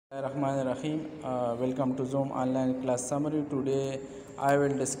Rahim. Welcome to Zoom online class summary. Today I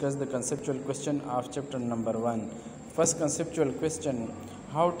will discuss the conceptual question of chapter number 1. First conceptual question: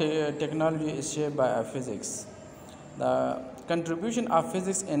 how technology is shaped by physics. The contribution of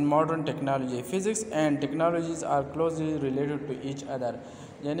physics in modern technology. Physics and technologies are closely related to each other.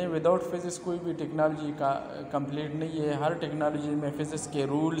 यानी without physics कोई भी technology का complete नहीं है. हर technology में physics के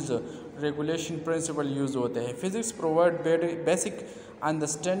rules, regulation, principal use होते हैं. Physics provide basic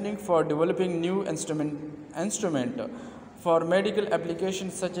understanding for developing new instrument for medical application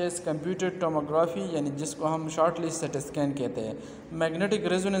such as computer tomography यानी जिसको हम शॉर्टली सीटी स्कैन कहते हैं, मैग्नेटिक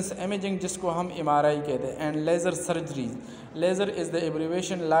रेजोनेंस इमेजिंग जिसको हम MRI कहते हैं, and laser surgeries. Laser is the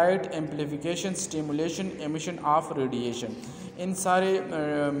abbreviation light amplification stimulation emission of radiation. इन सारे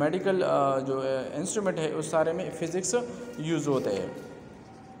मेडिकल जो इंस्ट्रूमेंट है उस सारे में फ़िज़िक्स यूज़ होते हैं.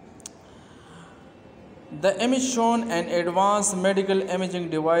 The image shown an advanced medical imaging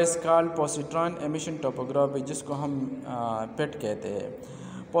device called positron emission topography जिसको हम PET कहते हैं.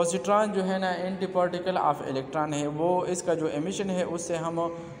 पॉजिट्रॉन जो है ना एंटी पार्टिकल ऑफ इलेक्ट्रॉन है, वो इसका जो एमिशन है उससे हम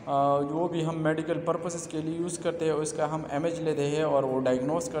वो भी हम मेडिकल पर्पसेस के लिए यूज़ करते हैं. उसका हम इमेज लेते हैं और वो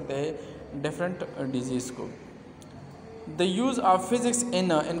डायग्नोस करते हैं डिफरेंट डिजीज़ को. The use of physics in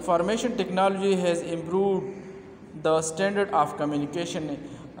information technology has improved the standard of communication.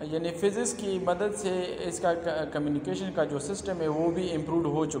 यानी फ़िज़िक्स की मदद से इसका कम्युनिकेशन का जो सिस्टम है वो भी इम्प्रूव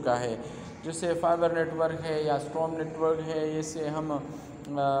हो चुका है. जैसे फाइबर नेटवर्क है या स्ट्रॉम नेटवर्क है, इससे हम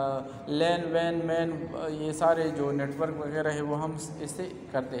लैन वैन मैन ये सारे जो नेटवर्क वगैरह है वो हम इससे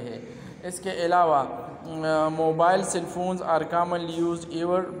करते हैं. इसके अलावा mobile cellphones are commonly use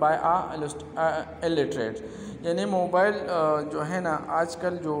ever bye illiterate. यानी मोबाइल जो है ना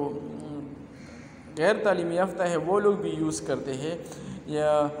आजकल जो गैर तालीमी याफ्ता है वो लोग भी यूज़ करते हैं.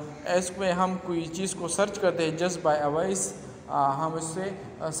 या इसमें हम कोई चीज़ को सर्च करते हैं जस्ट बाय वॉइस हम उससे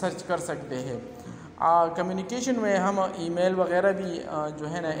सर्च कर सकते हैं. कम्युनिकेशन में हम ईमेल वगैरह भी जो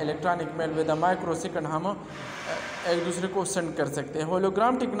है ना electronic mail with a micro second हम एक दूसरे को सेंड कर सकते हैं.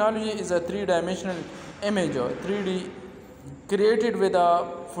 Hologram technology is a 3 dimensional image 3D created with a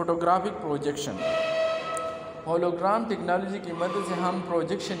photographic projection. Hologram technology की मदद से हम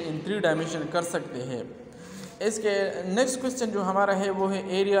प्रोजेक्शन इन 3 डायमेंशन कर सकते हैं. इसके नेक्स्ट क्वेश्चन जो हमारा है वो है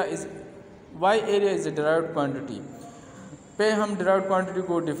area is why area is a derived quantity. पे हम डिराइव्ड क्वांटिटी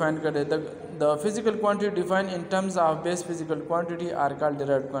को डिफाइन कर देते. The physical quantity define in terms of base physical quantity are called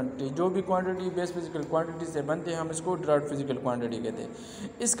derived quantity. जो भी क्वांटिटी बेस फिजिकल क्वांटिटी से बनते हैं हम इसको डिराइव्ड फिजिकल क्वांटिटी कहते हैं.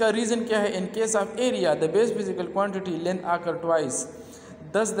 इसका रीज़न क्या है? In case of area the base physical quantity length आकर twice,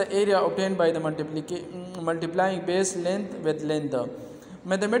 thus the area obtained by the multiplying base length with length.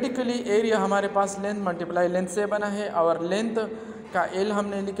 Mathematically area हमारे पास लेंथ मल्टीप्लाई लेंथ से बना है और लेंथ का L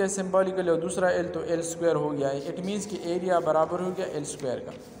हमने लिखा है सिम्बॉलिकली और दूसरा L तो L स्क्वायर हो गया है. इट मीन्स कि एरिया बराबर हो गया L स्क्वायर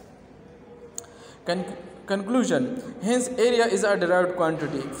का. Conclusion hence area is a derived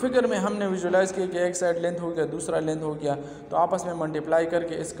quantity. Figure में हमने विजुलाइज किया कि एक साइड लेंथ हो गया दूसरा लेंथ हो गया, तो आपस में मल्टीप्लाई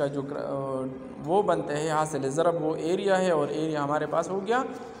करके इसका जो वो बनते हैं हासिल है ज़रब, वो एरिया है और एरिया हमारे पास हो गया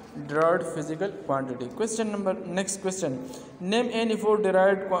derived physical quantity. Question number next question, name any 4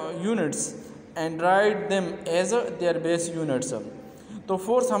 derived units and write them as there base units. तो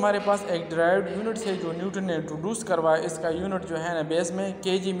फोर्स हमारे पास एक डिराइव्ड यूनिट्स है जो न्यूटन ने इंट्रोड्यूस करवाया. इसका यूनिट जो है ना बेस में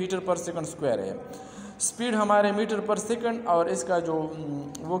kg मीटर पर सेकंड स्क्वायर है. स्पीड हमारे मीटर पर सेकंड और इसका जो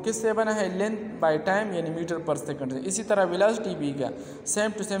वो किससे बना है लेंथ बाय टाइम यानी मीटर पर सेकंड से. इसी तरह वेलोसिटी भी क्या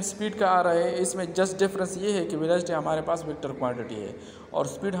सेम टू सेम स्पीड का आ रहा है. इसमें जस्ट डिफरेंस ये है कि वेलोसिटी हमारे पास वेक्टर क्वांटिटी है और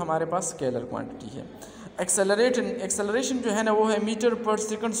स्पीड हमारे पास स्केलर क्वांटिटी है. एक्सेलरेशन जो है ना वो है मीटर पर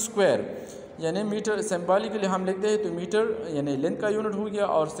सेकंड स्क्वायर. यानी मीटर सिम्बॉलिकली हम लिखते हैं तो मीटर यानी लेंथ का यूनिट हो गया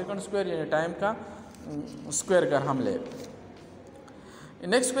और सेकंड स्क्वायर यानी टाइम का स्क्वायर कर हम ले.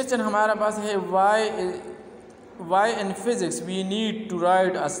 नेक्स्ट क्वेश्चन हमारे पास है Y in physics we need to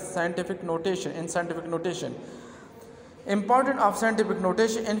right a scientific notation. In scientific notation important of scientific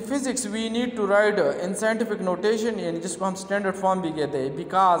notation in physics we need to right in scientific notation यानी जिसको हम स्टैंडर्ड फॉर्म भी कहते हैं.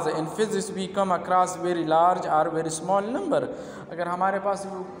 Because in physics we come across very large और very small number. अगर हमारे पास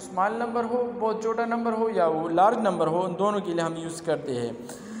small number हो, बहुत छोटा नंबर हो या वो लार्ज नंबर हो, उन दोनों के लिए हम यूज़ करते हैं.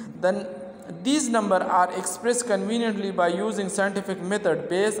 Then these number are expressed conveniently by using scientific method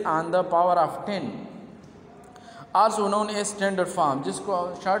based on the power of 10, also known as standard form, जिसको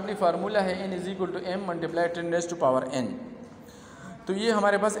shortly फार्मूला है n is equal to m multiply 10 raised to power n. तो ये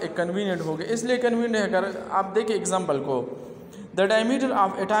हमारे पास एक convenient हो गया. इसलिए convenient है अगर आप देखिए एग्जांपल को, the diameter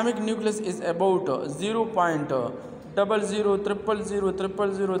of atomic nucleus is about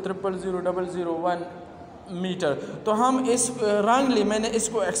 0.00000000000001 metre. तो हम इस रॉन्गली मैंने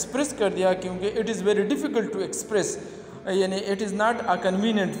इसको एक्सप्रेस कर दिया क्योंकि it is very difficult to express यानी it is not a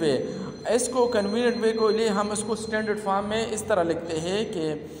convenient way. इसको कन्वीनियंट वे को लिए हम इसको स्टैंडर्ड फॉर्म में इस तरह लिखते हैं कि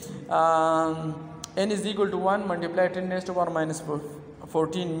n is equal to 1 multiply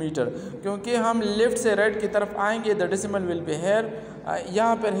 10⁻⁴ metre. क्योंकि हम लेफ़्ट से राइट की तरफ आएंगे the decimal will be here,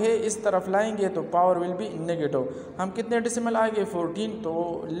 यहाँ पर है, इस तरफ लाएंगे तो पावर विल बी नेगेटिव। हम कितने डेसिमल आएंगे 14, तो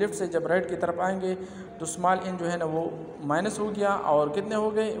लेफ़्ट से जब राइट की तरफ आएंगे तो स्मॉल n जो है ना वो माइनस हो गया और कितने हो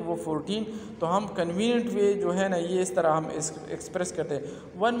गए वो 14। तो हम कन्वीनियंट वे जो है ना ये इस तरह हम एक्सप्रेस करते हैं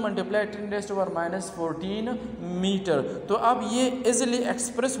 1 मल्टीप्लाई 10⁻⁴ मीटर। तो अब ये इजीली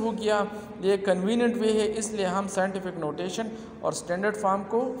एक्सप्रेस हो गया, ये कन्वीनियंट वे है, इसलिए हम साइंटिफिक नोटेशन और स्टैंडर्ड फॉर्म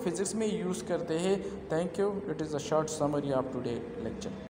को फिज़िक्स में यूज़ करते हैं। Thank you. It is a short summary of today lecture.